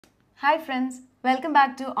Hi friends, welcome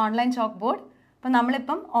back to Online Chalkboard. Now, we will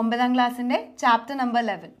do 9th class chapter number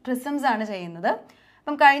 11, Prisms. In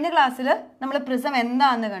the class, we will prism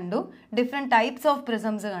different types of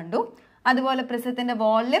prisms. That's why prism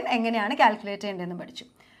volume is calculated.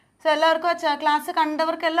 So,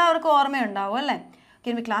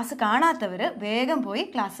 class class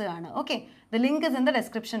class. Okay, the link is in the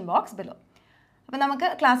description box below. Now, we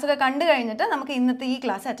will class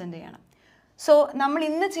attend. So, we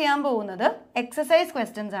will do exercise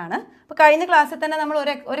questions. In the class, we will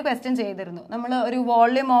do a question. We will do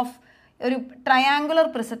volume of a triangular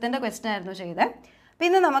prism question. Then we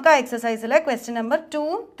will do exercise question number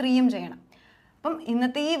 2 and 3. In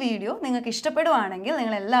this video, if you like this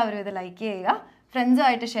video, friends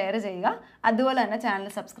share it, and channel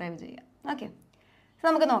subscribe. Okay.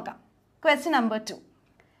 So, we will do question number 2.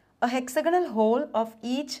 A hexagonal hole of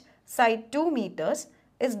each side 2 meters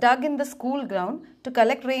is dug in the school ground to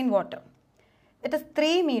collect rainwater. It is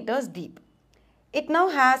 3 meters deep. It now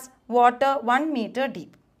has water 1 meter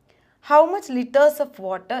deep. How much liters of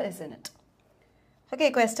water is in it?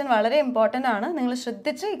 Okay, question is very important. You should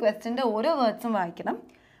this question words.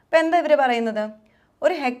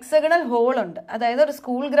 A hexagonal hole that is a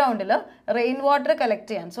school ground rainwater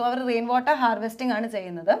collect. So, our rainwater harvesting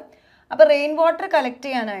അപ്പോൾ rainwater collect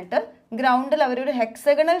ചെയ്യാനായിട്ട് ഗ്രൗണ്ടിൽ അവർ ഒരു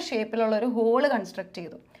hexagonal ഷേപ്പിലുള്ള ഒരു whole construct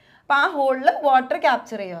ചെയ്തു. അപ്പോൾ ആ ഹോളിൽ വാട്ടർ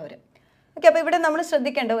ക്യാപ്ചർ ചെയ്യും അവർ. ഓക്കെ, അപ്പോൾ ഇവിടെ നമ്മൾ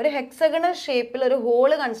ശ്രദ്ധിക്കേണ്ട ഒരു ഹെക്സഗണൽ ഷേപ്പിൽ ഒരു ഹോൾ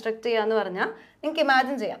കൺസ്ട്രക്ട് ചെയ്യുക എന്ന് പറഞ്ഞാൽ നിങ്ങൾക്ക്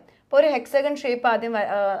ഇമാജിൻ ചെയ്യാം. ഇപ്പോൾ ഒരു ഹെക്സഗൺ ഷേപ്പ് ആദ്യം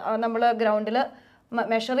നമ്മൾ ഗ്രൗണ്ടിൽ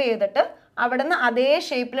മെഷർ ചെയ്തിട്ട് അവിടെ നിന്ന് അതേ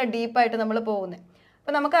ഷേപ്പിൽ ഡീപ്പായിട്ട് നമ്മൾ പോകുന്നത്.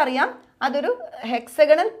 അപ്പോൾ നമുക്കറിയാം അതൊരു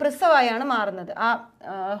ഹെക്സഗണൽ പ്രിസമായാണ് മാറുന്നത് ആ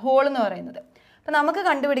ഹോൾ എന്ന് പറയുന്നത്. അപ്പോൾ നമുക്ക്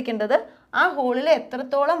കണ്ടുപിടിക്കേണ്ടത് ആ ഹോളിൽ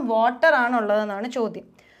എത്രത്തോളം വാട്ടർ ആണുള്ളതെന്നാണ് ചോദ്യം.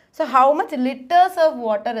 So how much litres of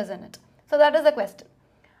water is in it? So that is the question.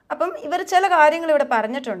 അപ്പം ഇവർ ചില കാര്യങ്ങൾ ഇവിടെ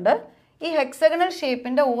പറഞ്ഞിട്ടുണ്ട്. ഈ ഹെക്സഗണൽ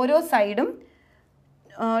ഷേപ്പിൻ്റെ ഓരോ സൈഡും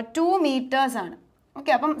 2 meters ആണ്.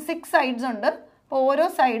 ഓക്കെ, അപ്പം 6 sides ഉണ്ട്. അപ്പോൾ ഓരോ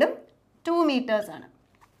സൈഡും 2 meters ആണ്.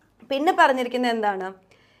 പിന്നെ പറഞ്ഞിരിക്കുന്നത് എന്താണ്?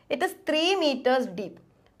 It is 3 meters deep.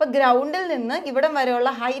 അപ്പോൾ ഗ്രൗണ്ടിൽ നിന്ന് ഇവിടം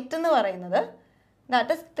വരെയുള്ള ഹൈറ്റ് എന്ന് പറയുന്നത്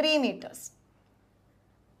ദാറ്റ് ഇസ് 3 meters.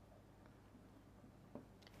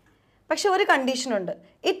 പക്ഷെ ഒരു കണ്ടീഷൻ ഉണ്ട്.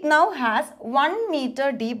 It now has 1 meter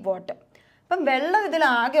deep water. അപ്പം വെള്ളം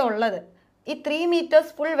ഇതിലാകെ ഉള്ളത് ഈ 3 meters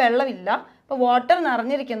ഫുൾ വെള്ളമില്ല. അപ്പോൾ water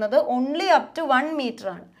നിറഞ്ഞിരിക്കുന്നത് only up to 1 meter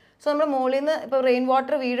ആണ്. സോ നമ്മൾ മുകളിൽ നിന്ന് ഇപ്പോൾ റെയിൻ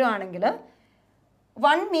വാട്ടർ വീഴുകയാണെങ്കിൽ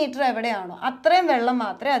 1 meter എവിടെയാണോ അത്രയും വെള്ളം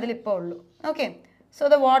മാത്രമേ അതിലിപ്പോൾ ഉള്ളൂ. Okay, so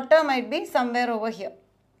the water might be somewhere over here.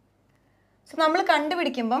 So നമ്മൾ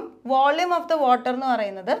കണ്ടുപിടിക്കുമ്പം വോളിയം ഓഫ് ദ വാട്ടർ എന്ന്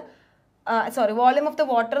പറയുന്നത് വോളിയം ഓഫ് ദ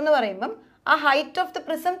വാട്ടർ എന്ന് പറയുമ്പം ആ ഹൈറ്റ് ഓഫ് ദ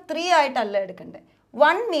പ്രിസം 3 ആയിട്ടല്ല എടുക്കണ്ടേ,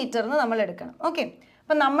 1 meter നമ്മൾ എടുക്കണം. ഓക്കെ,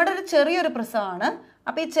 അപ്പം നമ്മുടെ ഒരു ചെറിയൊരു പ്രിസമാണ്.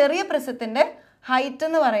 അപ്പോൾ ഈ ചെറിയ പ്രിസത്തിൻ്റെ ഹൈറ്റ്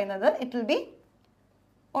എന്ന് പറയുന്നത് it will be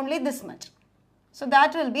only this much. So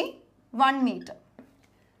that will be 1 meter.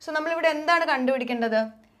 So നമ്മളിവിടെ എന്താണ് കണ്ടുപിടിക്കേണ്ടത്?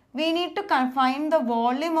 We need to find the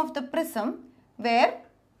volume of the prism where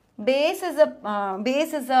base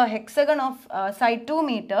is a hexagon of side 2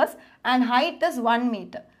 meters and height is 1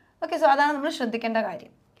 meter. Okay, so അതാണ് നമ്മൾ ശ്രദ്ധിക്കേണ്ട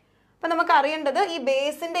കാര്യം. അപ്പോൾ നമുക്ക് അറിയേണ്ടത് ഈ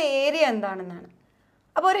ബേസിൻ്റെ ഏരിയ എന്താണെന്നാണ്.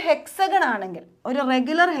 അപ്പോൾ ഒരു ഹെക്സഗൺ ആണെങ്കിൽ ഒരു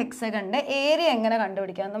റെഗുലർ ഹെക്സഗണിൻ്റെ ഏരിയ എങ്ങനെ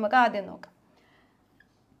കണ്ടുപിടിക്കാമെന്ന് നമുക്ക് ആദ്യം നോക്കാം.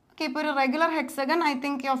 ഓക്കെ, ഇപ്പോൾ ഒരു regular hexagon I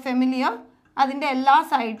think you are familiar. അതിൻ്റെ എല്ലാ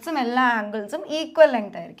സൈഡ്സും എല്ലാ ആംഗിൾസും ഈക്വൽ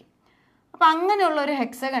ലെങ്ത് ആയിരിക്കും. അപ്പോൾ അങ്ങനെയുള്ള ഒരു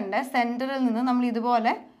ഹെക്സഗണിൻ്റെ സെൻറ്ററിൽ നിന്ന് നമ്മൾ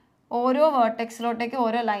ഇതുപോലെ ഓരോ വേർട്ടെക്സിലോട്ടേക്ക്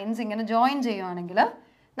ഓരോ ലൈൻസ് ഇങ്ങനെ ജോയിൻ ചെയ്യുവാണെങ്കിൽ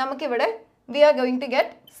നമുക്കിവിടെ V are going to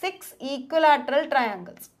get 6 equilateral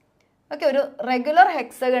triangles. Okay, ഒരു റെഗുലർ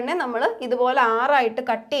ഹെക്സഗണിനെ നമ്മൾ ഇതുപോലെ 6 ആയിട്ട്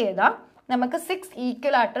കട്ട് ചെയ്താൽ നമുക്ക് 6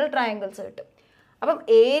 equilateral triangles കിട്ടും. അപ്പം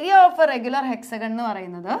area of A regular hexagon എന്ന്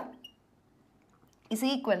പറയുന്നത് is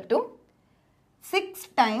equal to 6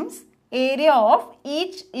 times area of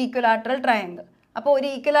each equilateral triangle. അപ്പോൾ ഒരു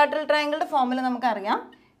equilateral triangleയുടെ ഫോർമുല നമുക്കറിയാം.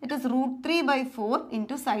 It is √3/4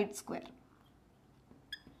 into side square.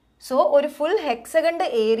 So, ഒരു full hexagon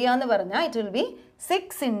area എന്ന് പറഞ്ഞാൽ it will be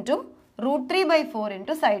 6 into √3/4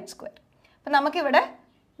 into side square. അപ്പോൾ നമുക്കിവിടെ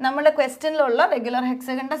നമ്മുടെ ക്വസ്റ്റ്യനിലുള്ള റെഗുലർ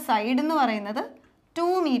ഹെക്സഗണിൻ്റെ സൈഡ് എന്ന് പറയുന്നത് 2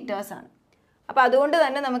 meters ആണ്. അപ്പോൾ അതുകൊണ്ട്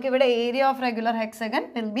തന്നെ നമുക്കിവിടെ area of regular hexagon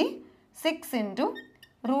will be 6 into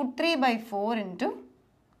 √3/4 into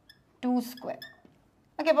 2 square.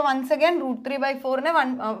 Okay, അപ്പോൾ വൺസ് അഗൈൻ √3/4നെ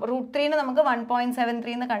 √3നെ നമുക്ക്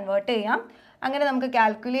 1.73 എന്ന് കൺവേർട്ട് ചെയ്യാം. അങ്ങനെ നമുക്ക്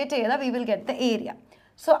കാൽക്കുലേറ്റ് ചെയ്താൽ we will get the area.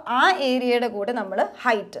 So ആ ഏരിയയുടെ കൂടെ നമ്മൾ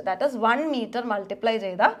height that is 1 meter multiply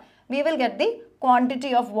ചെയ്താൽ we will get the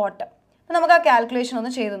quantity of water. അപ്പോൾ നമുക്ക് ആ കാൽക്കുലേഷൻ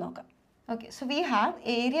ഒന്ന് ചെയ്ത് നോക്കാം. Okay, so we have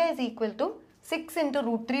area is equal to 6 into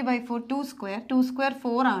 √3/4 2 square. 2 square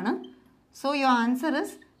 4 ആണ്. So your answer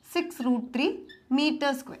is 6 √3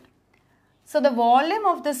 meter square. So the volume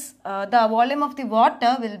of the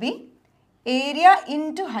water will be area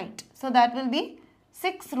into height. So that will be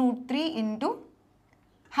 6√3 into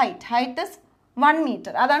height. Height is 1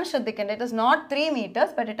 meter. Adana shraddhikkande. It is not 3 meters,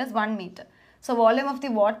 but it is 1 meter. So volume of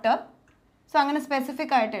the water, so angane specific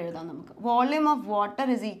aayittu ezhudam namukku. Volume of water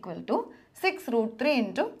is equal to 6√3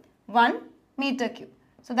 into 1 meter cube.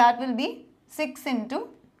 So that will be 6 into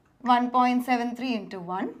 1.73 into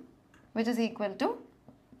 1, which is equal to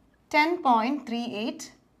 10.38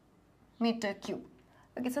 meter cube.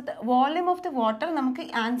 Okay, so the volume of the water നമുക്ക്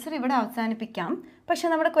answer ഇവിടെ അവസാനിപ്പിക്കാം. പക്ഷെ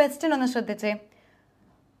നമ്മുടെ question ഒന്ന് ശ്രദ്ധിച്ചേ.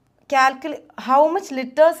 How much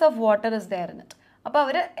litres of water is there in it. അപ്പോൾ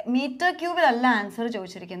അവർ metre ക്യൂബിലല്ല answer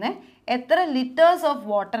ചോദിച്ചിരിക്കുന്നത്, എത്ര ലിറ്റേഴ്സ് ഓഫ്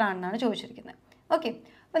വാട്ടർ ആണെന്നാണ് ചോദിച്ചിരിക്കുന്നത്. ഓക്കെ,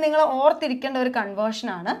 അപ്പോൾ നിങ്ങൾ ഓർത്തിരിക്കേണ്ട ഒരു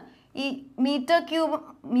കൺവേർഷനാണ് ഈ മീറ്റർ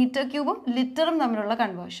ക്യൂബും ലിറ്ററും തമ്മിലുള്ള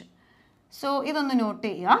കൺവേർഷൻ. സോ ഇതൊന്ന് നോട്ട്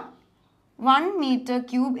ചെയ്യുക. 1 meter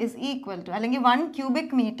cube is equal to, അല്ലെങ്കിൽ 1 cubic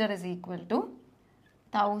meter is equal to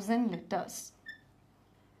 1000 liters.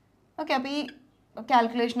 Okay, അപ്പോൾ ഈ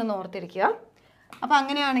കാൽക്കുലേഷൻ ഒന്ന് ഓർത്തിരിക്കുക. അപ്പോൾ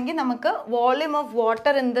അങ്ങനെയാണെങ്കിൽ നമുക്ക് volume of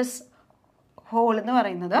water in this whole എന്ന്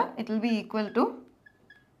പറയുന്നത് it will be equal to,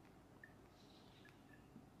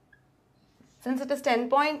 since it is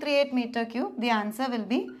 10.38 meter cube, the answer will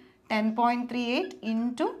be 10.38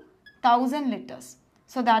 into 1000 liters.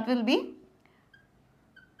 So that will be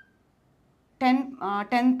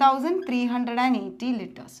 10,380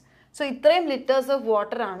 liters. So ഇത്രയും ലിറ്റേഴ്സ് ഓഫ്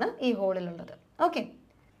വാട്ടർ ആണ് ഈ ഹോളിലുള്ളത്. Okay,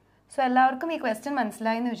 so എല്ലാവർക്കും ഈ question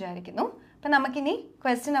മനസ്സിലായി എന്ന് വിചാരിക്കുന്നു. അപ്പം നമുക്കിനി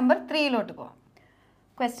ക്വസ്റ്റ്യൻ നമ്പർ 3 പോവാം.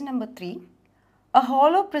 Question number 3, a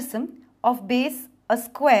hollow prism of base a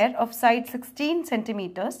square of side 16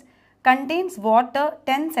 centimeters contains water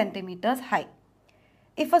 10 centimeters high.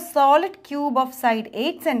 If a solid cube of side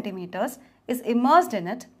 8 centimeters is immersed in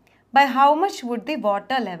it, by how much would the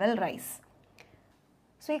water level rise?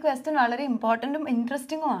 So ഈ question വളരെ ഇമ്പോർട്ടൻറ്റും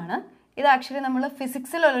ഇൻട്രസ്റ്റിങ്ങും ആണ്. ഇത് actually നമ്മൾ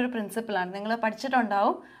ഫിസിക്സിലുള്ളൊരു പ്രിൻസിപ്പിളാണ്. നിങ്ങൾ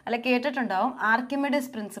പഠിച്ചിട്ടുണ്ടാവും അല്ലെ കേട്ടിട്ടുണ്ടാവും, Archimedes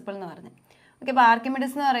principle എന്ന് പറഞ്ഞ്. ഓക്കെ, അപ്പോൾ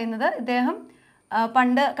ആർക്കിമിഡിസ് എന്ന് പറയുന്നത് ഇദ്ദേഹം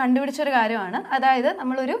പണ്ട് കണ്ടുപിടിച്ചൊരു കാര്യമാണ്. അതായത്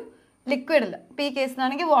നമ്മളൊരു ലിക്വിഡിൽ, ഇപ്പോൾ ഈ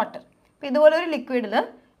കേസിലാണെങ്കിൽ വാട്ടർ, അപ്പോൾ ഇതുപോലെ ഒരു ലിക്വിഡിൽ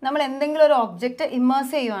നമ്മൾ എന്തെങ്കിലും ഒരു ഒബ്ജക്റ്റ്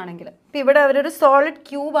ഇമേഴ്സ് ചെയ്യുവാണെങ്കിൽ, ഇപ്പോൾ ഇവിടെ അവരൊരു സോളിഡ്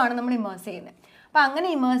ക്യൂബാണ് നമ്മൾ ഇമേഴ്സ് ചെയ്യുന്നത്. അപ്പോൾ അങ്ങനെ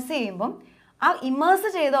ഇമേഴ്സ് ചെയ്യുമ്പം ആ ഇമേഴ്സ്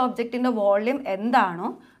ചെയ്ത ഒബ്ജക്റ്റിൻ്റെ വോള്യൂം എന്താണോ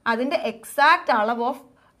അതിൻ്റെ എക്സാക്റ്റ്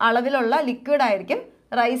അളവിലുള്ള ലിക്വിഡ് ആയിരിക്കും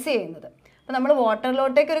റൈസ് ചെയ്യുന്നത്. അപ്പോൾ നമ്മൾ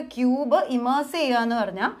വാട്ടറിലോട്ടേക്ക് ഒരു ക്യൂബ് ഇമേഴ്സ് ചെയ്യുക എന്ന്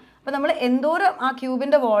പറഞ്ഞാൽ, അപ്പോൾ നമ്മൾ എന്തോരം ആ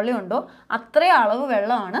ക്യൂബിൻ്റെ വോള്യൂം ഉണ്ടോ അത്രയും അളവ്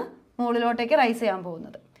വെള്ളമാണ് മുകളിലോട്ടേക്ക് റൈസ് ചെയ്യാൻ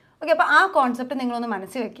പോകുന്നത്. ഓക്കെ, അപ്പോൾ ആ കോൺസെപ്റ്റ് നിങ്ങളൊന്ന്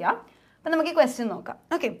മനസ്സിൽ വെക്കുക. അപ്പോൾ നമുക്ക് ഈ ക്വസ്റ്റ്യൻ നോക്കാം.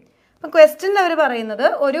 ഓക്കെ, അപ്പോൾ ക്വസ്റ്റ്യനിൽ അവർ പറയുന്നത്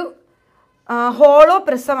ഒരു ഹോളോ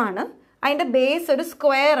പ്രിസമാണ്, അതിൻ്റെ ബേസ് ഒരു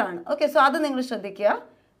സ്ക്വയർ ആണ്. ഓക്കെ, സോ അത് നിങ്ങൾ ശ്രദ്ധിക്കുക.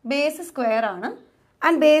 ബേസ് സ്ക്വയർ ആണ്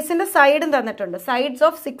ആൻഡ് ബേസിൻ്റെ സൈഡും തന്നിട്ടുണ്ട്, സൈഡ്സ്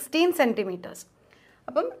ഓഫ് 16 സെൻറ്റിമീറ്റേഴ്സ്.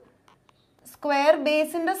 അപ്പം square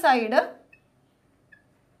ബേസിൻ്റെ side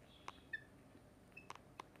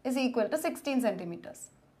is equal to 16 centimetres.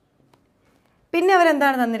 പിന്നെ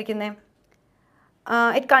അവരെന്താണ് തന്നിരിക്കുന്നത്?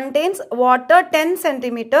 It contains water 10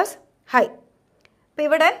 centimetres high. അപ്പോൾ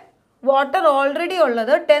ഇവിടെ വാട്ടർ ഓൾറെഡി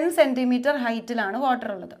ഉള്ളത് 10 സെൻറ്റിമീറ്റർ ഹൈറ്റിലാണ് വാട്ടർ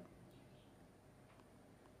ഉള്ളത്.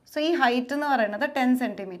 സോ ഈ ഹൈറ്റ് എന്ന് പറയുന്നത് 10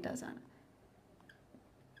 സെൻറ്റിമീറ്റേഴ്സ് ആണ്.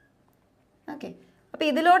 ഓക്കെ, അപ്പോൾ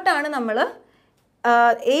ഇതിലോട്ടാണ് നമ്മൾ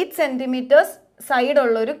 8 സെൻറ്റിമീറ്റേഴ്സ്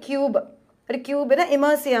സൈഡുള്ള ഒരു ക്യൂബിനെ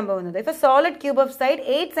ഇമേഴ്സ് ചെയ്യാൻ പോകുന്നത്. ഇപ്പോൾ solid cube of side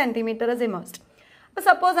 8 centimetre is immersed. അപ്പോൾ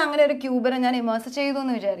സപ്പോസ് അങ്ങനെ ഒരു ക്യൂബിനെ ഞാൻ ഇമേഴ്സ് ചെയ്തു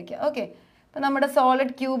എന്ന് വിചാരിക്കുക. ഓക്കെ, അപ്പോൾ നമ്മുടെ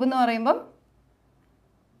സോളിഡ് ക്യൂബ് എന്ന് പറയുമ്പം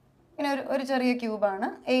ഇങ്ങനെ ഒരു ചെറിയ ക്യൂബാണ്,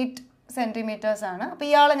 8 സെൻറ്റിമീറ്റേഴ്സ് ആണ്. അപ്പോൾ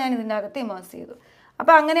ഇയാളെ ഞാൻ ഇതിൻ്റെ അകത്ത് ഇമേഴ്സ് ചെയ്തു.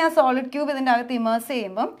 അപ്പോൾ അങ്ങനെ ആ സോളിഡ് ക്യൂബ് ഇതിൻ്റെ അകത്ത് ഇമേഴ്സ്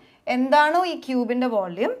ചെയ്യുമ്പം എന്താണോ ഈ ക്യൂബിൻ്റെ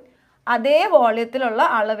വോള്യൂം അതേ വോള്യത്തിലുള്ള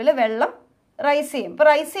അളവിൽ വെള്ളം റൈസ് ചെയ്യും. ഇപ്പോൾ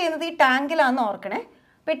റൈസ് ചെയ്യുന്നത് ഈ ടാങ്കിലാണെന്ന് ഓർക്കണേ.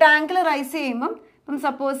 അപ്പോൾ ഈ ടാങ്കിൽ റൈസ് ചെയ്യുമ്പം ഇപ്പം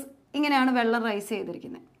സപ്പോസ് ഇങ്ങനെയാണ് വെള്ളം റൈസ്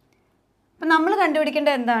ചെയ്തിരിക്കുന്നത്. അപ്പം നമ്മൾ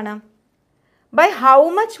കണ്ടുപിടിക്കേണ്ടത് എന്താണ്? By how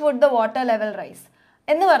much would the water level rice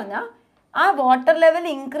എന്ന് പറഞ്ഞാൽ ആ വാട്ടർ ലെവൽ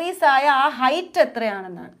ഇൻക്രീസ് ആയ ആ ഹൈറ്റ്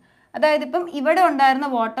എത്രയാണെന്നാണ്. അതായത് ഇപ്പം ഇവിടെ ഉണ്ടായിരുന്ന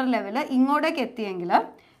വാട്ടർ ലെവൽ ഇങ്ങോട്ടേക്ക് എത്തിയെങ്കിൽ,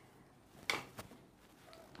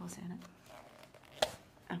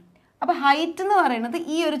 അപ്പോൾ ഹൈറ്റ് എന്ന് പറയുന്നത്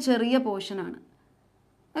ഈ ഒരു ചെറിയ പോർഷനാണ്.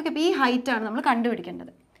 ഓക്കെ, അപ്പോൾ ഈ ഹൈറ്റാണ് നമ്മൾ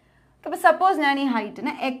കണ്ടുപിടിക്കേണ്ടത്. അപ്പോൾ സപ്പോസ് ഞാൻ ഈ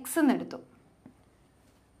ഹൈറ്റിനെ എക്സ് എന്ന് എടുത്തു.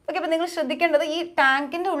 ഓക്കെ, അപ്പോൾ നിങ്ങൾ ശ്രദ്ധിക്കേണ്ടത് ഈ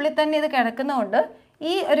ടാങ്കിൻ്റെ ഉള്ളിൽ തന്നെ ഇത് കിടക്കുന്നതുകൊണ്ട്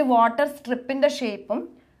ഈ ഒരു വാട്ടർ സ്ട്രിപ്പിൻ്റെ ഷേപ്പും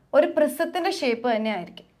ഒരു പ്രിസത്തിൻ്റെ ഷേപ്പ് തന്നെ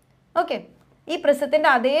ആയിരിക്കും. ഓക്കെ, ഈ പ്രിസത്തിൻ്റെ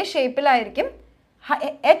അതേ ഷേപ്പിലായിരിക്കും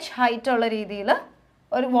h ഹൈറ്റ് ഉള്ള രീതിയിൽ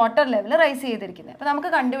ഒരു വാട്ടർ ലെവൽ റൈസ് ചെയ്തിരിക്കുന്നത്. അപ്പോൾ നമുക്ക്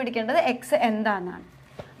കണ്ടുപിടിക്കേണ്ടത് എക്സ് എന്താണെന്നാണ്.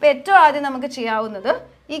 അപ്പോൾ ഏറ്റവും ആദ്യം നമുക്ക് ചെയ്യാവുന്നത്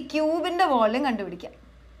ഈ ക്യൂബിൻ്റെ വോള്യൂം കണ്ടുപിടിക്കാം.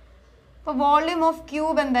 അപ്പോൾ വോള്യൂം ഓഫ്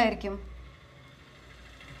ക്യൂബ് എന്തായിരിക്കും?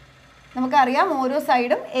 നമുക്കറിയാം ഓരോ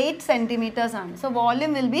സൈഡും 8 centimeters ആണ്. So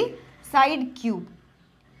volume will be side cube.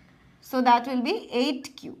 So that will be 8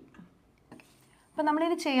 cube. അപ്പോൾ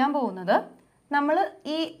നമ്മളിനി ചെയ്യാൻ പോകുന്നത് നമ്മൾ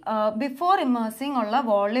ഈ ബിഫോർ ഇമേഴ്സിങ് ഉള്ള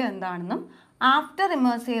വോള്യൂം എന്താണെന്നും ആഫ്റ്റർ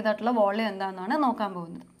ഇമേഴ്സ് ചെയ്തിട്ടുള്ള വോള്യൂം എന്താണെന്നാണ് നോക്കാൻ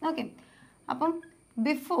പോകുന്നത്. ഓക്കെ, അപ്പം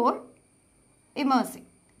ബിഫോർ ഇമേഴ്സിങ്,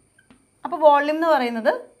 അപ്പോൾ വോള്യൂം എന്ന്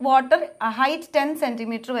പറയുന്നത് വാട്ടർ ഹൈറ്റ് 10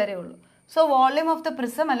 centimeter വരെ ഉള്ളൂ. So volume of the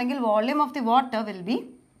prism അല്ലെങ്കിൽ volume of the water will be,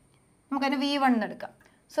 നമുക്കതിന് V1 എടുക്കാം.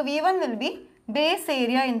 So V1 will be base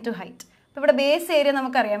area into height. അപ്പോൾ ഇവിടെ ബേസ് ഏരിയ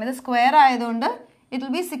നമുക്കറിയാം, ഇത് സ്ക്വയർ ആയതുകൊണ്ട് it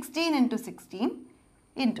will be 16 into 16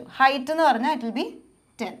 into height എന്ന് പറഞ്ഞാൽ it will be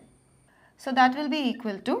 10. So that will be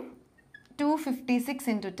equal to 256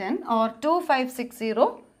 into 10 or 2560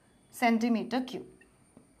 centimeter cube.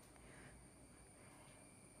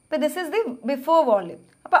 അപ്പോൾ this is the before volume.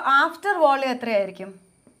 അപ്പോൾ after volume എത്രയായിരിക്കും?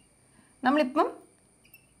 നമ്മളിപ്പം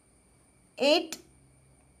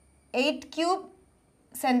 8 ക്യൂബ്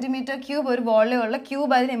സെൻറ്റിമീറ്റർ ക്യൂബ് ഒരു വോള്യൂം ഉള്ള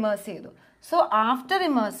cube അതിന് immerse ചെയ്തു. So after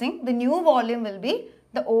immersing the new volume will be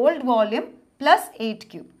the old volume plus 8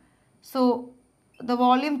 cube. So the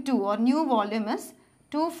volume 2 or new volume is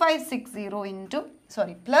 2560 into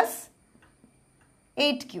plus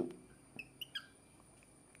 8 cube.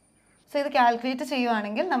 So ഇത് calculate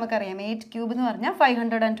ചെയ്യുവാണെങ്കിൽ നമുക്കറിയാം 8 cube എന്ന് പറഞ്ഞാൽ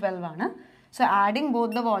 512 ആണ്. So adding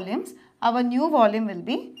both the volumes, our new volume will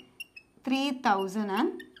be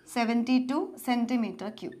 3072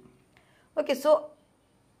 centimeter cube. Okay, so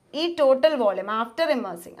ഈ total volume after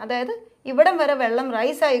immersing, അതായത് ഇവിടം വരെ വെള്ളം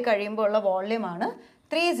റൈസ് ആയി കഴിയുമ്പോൾ ഉള്ള വോള്യൂമാണ്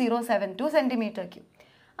 3072 centimeter cube.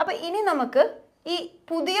 അപ്പോൾ ഇനി നമുക്ക് ഈ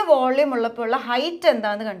പുതിയ വോള്യൂം ഉള്ളപ്പോൾ ഉള്ള ഹൈറ്റ്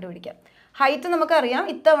എന്താണെന്ന് കണ്ടുപിടിക്കാം. ഹൈറ്റ് നമുക്കറിയാം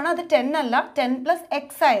ഇത്തവണ അത് 10 അല്ല 10 plus x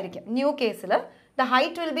ആയിരിക്കും. ന്യൂ കേസിൽ the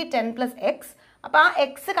height will be 10 plus x. അപ്പോൾ ആ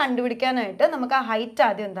എക്സ് കണ്ടുപിടിക്കാനായിട്ട് നമുക്ക് ആ ഹൈറ്റ്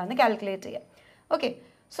ആദ്യം എന്താണെന്ന് കാൽക്കുലേറ്റ് ചെയ്യാം. Okay,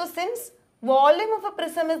 so since volume of A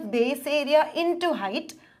prism is base area in to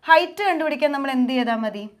height, height കണ്ടുപിടിക്കാൻ നമ്മൾ എന്ത് ചെയ്താൽ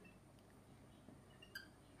മതി?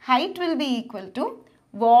 Height will be equal to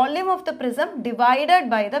volume of the prism divided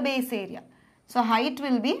by the base area. So height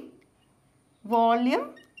will be volume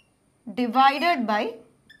divided by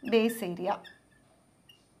base area.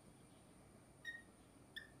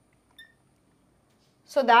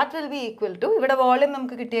 So that will be equal to, ഇവിടെ volume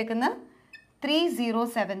നമുക്ക് കിട്ടിയേക്കുന്ന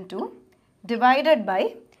 3072 divided by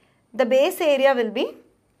the base area will be,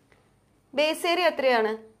 base area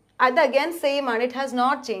എത്രയാണ്? അത് again same ആണ്, it has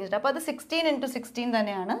not changed. അപ്പോൾ അത് 16 into 16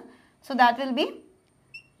 തന്നെയാണ്. So that will be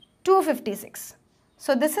 256.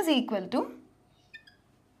 So this is equal to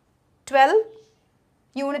 12,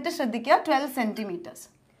 unit ശ്രദ്ധിക്കുക, 12 centimeters.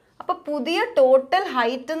 അപ്പോൾ പുതിയ ടോട്ടൽ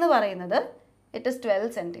ഹൈറ്റ് എന്ന് പറയുന്നത് ഇറ്റ് ഇസ് 12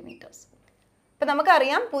 centimeters. അപ്പോൾ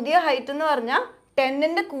നമുക്കറിയാം പുതിയ ഹൈറ്റ് എന്ന് പറഞ്ഞാൽ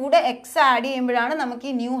 10ൻ്റെ കൂടെ എക്സ് ആഡ് ചെയ്യുമ്പോഴാണ് നമുക്ക്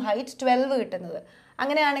ഈ ന്യൂ ഹൈറ്റ് 12 കിട്ടുന്നത്.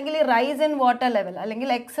 അങ്ങനെയാണെങ്കിൽ ഈ റൈസ് ഇൻ വാട്ടർ ലെവൽ അല്ലെങ്കിൽ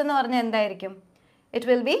എക്സ് എന്ന് പറഞ്ഞാൽ എന്തായിരിക്കും? It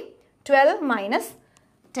will be 12 minus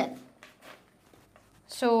 10.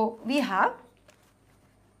 So we have,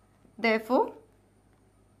 therefore,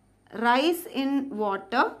 rise in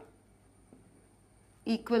water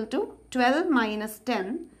equal to 12 minus 10,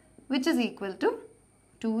 which is equal to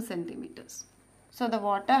 2 centimeters. So the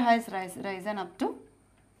water has risen up to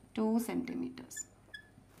 2 centimeters.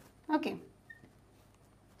 Okay.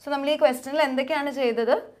 So നമ്മൾ ഈ ക്വസ്റ്റ്യനിൽ എന്തൊക്കെയാണ്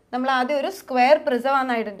ചെയ്തത്? നമ്മൾ ആദ്യം ഒരു സ്ക്വയർ പ്രിസം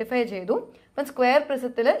ആണ് identify ചെയ്തു. അപ്പം സ്ക്വയർ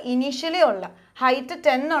പ്രിസത്തിൽ ഇനീഷ്യലി ഉള്ള ഹൈറ്റ്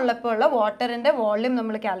 10 ഉള്ളപ്പോൾ ഉള്ള വാട്ടറിൻ്റെ വോള്യൂം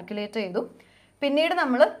നമ്മൾ കാൽക്കുലേറ്റ് ചെയ്തു. പിന്നീട്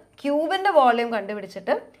നമ്മൾ ക്യൂബിൻ്റെ വോള്യൂം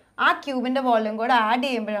കണ്ടുപിടിച്ചിട്ട് ആ ക്യൂബിൻ്റെ വോള്യൂം കൂടെ ആഡ്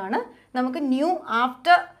ചെയ്യുമ്പോഴാണ് നമുക്ക് ന്യൂ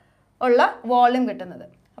ആഫ്റ്റർ ഉള്ള വോള്യൂം കിട്ടുന്നത്.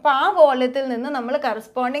 അപ്പോൾ ആ വോള്യത്തിൽ നിന്ന് നമ്മൾ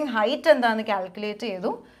കറസ്പോണ്ടിങ് ഹൈറ്റ് എന്താണെന്ന് കാൽക്കുലേറ്റ്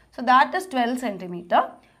ചെയ്തു. So that is 12 centimeter.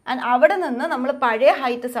 And അവിടെ നിന്ന് നമ്മൾ പഴയ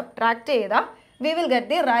ഹൈറ്റ് സബ്ട്രാക്ട് ചെയ്താൽ we will get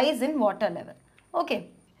the rice in water level. Okay,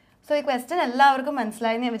 so ഈ ക്വസ്റ്റ്യൻ എല്ലാവർക്കും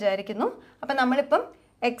മനസ്സിലായെന്ന് ഞാൻ വിചാരിക്കുന്നു. അപ്പം നമ്മളിപ്പം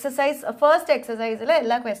ഫസ്റ്റ് എക്സസൈസിൽ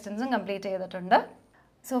എല്ലാ ക്വസ്റ്റ്യൻസും കംപ്ലീറ്റ് ചെയ്തിട്ടുണ്ട്.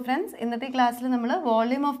 സോ ഫ്രണ്ട്സ്, ഇന്നത്തെ ക്ലാസ്സിൽ നമ്മൾ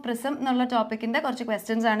വോള്യൂം ഓഫ് പ്രിസം എന്നുള്ള ടോപ്പിക്കിൻ്റെ കുറച്ച്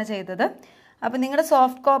ക്വസ്റ്റ്യൻസ് ആണ് ചെയ്തത്. അപ്പോൾ നിങ്ങളുടെ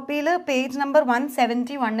സോഫ്റ്റ് കോപ്പിയിൽ പേജ് നമ്പർ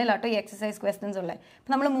 171 ഈ എക്സസൈസ് ക്വസ്റ്റ്യൻസ് ഉള്ളത്.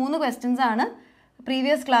 അപ്പോൾ നമ്മൾ 3 ക്വസ്റ്റ്യൻസ് ആണ്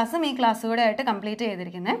പ്രീവിയസ് ക്ലാസ്സും ഈ ക്ലാസ്സും കൂടെ ആയിട്ട് കംപ്ലീറ്റ്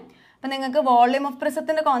ചെയ്തിരിക്കുന്നത്. അപ്പോൾ നിങ്ങൾക്ക് വോള്യൂം ഓഫ്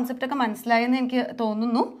പ്രിസത്തിൻ്റെ കോൺസെപ്റ്റൊക്കെ മനസ്സിലായെന്ന് എനിക്ക്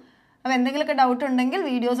തോന്നുന്നു. അപ്പോൾ എന്തെങ്കിലുമൊക്കെ ഡൗട്ട് ഉണ്ടെങ്കിൽ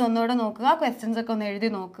വീഡിയോസ് ഒന്നുകൂടെ നോക്കുക, ക്വസ്റ്റ്യൻസ് ഒക്കെ ഒന്ന് എഴുതി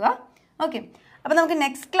നോക്കുക. ഓക്കെ, അപ്പോൾ നമുക്ക്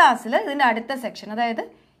നെക്സ്റ്റ് ക്ലാസ്സിൽ ഇതിൻ്റെ അടുത്ത സെക്ഷൻ, അതായത്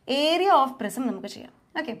ഏരിയ ഓഫ് പ്രിസം നമുക്ക് ചെയ്യാം.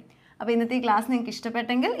 ഓക്കെ, അപ്പോൾ ഇന്നത്തെ ഈ ക്ലാസ് നിങ്ങൾക്ക്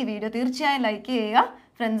ഇഷ്ടപ്പെട്ടെങ്കിൽ ഈ വീഡിയോ തീർച്ചയായും ലൈക്ക് ചെയ്യുക,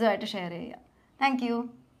 ഫ്രണ്ട്സുമായിട്ട് ഷെയർ ചെയ്യുക. താങ്ക്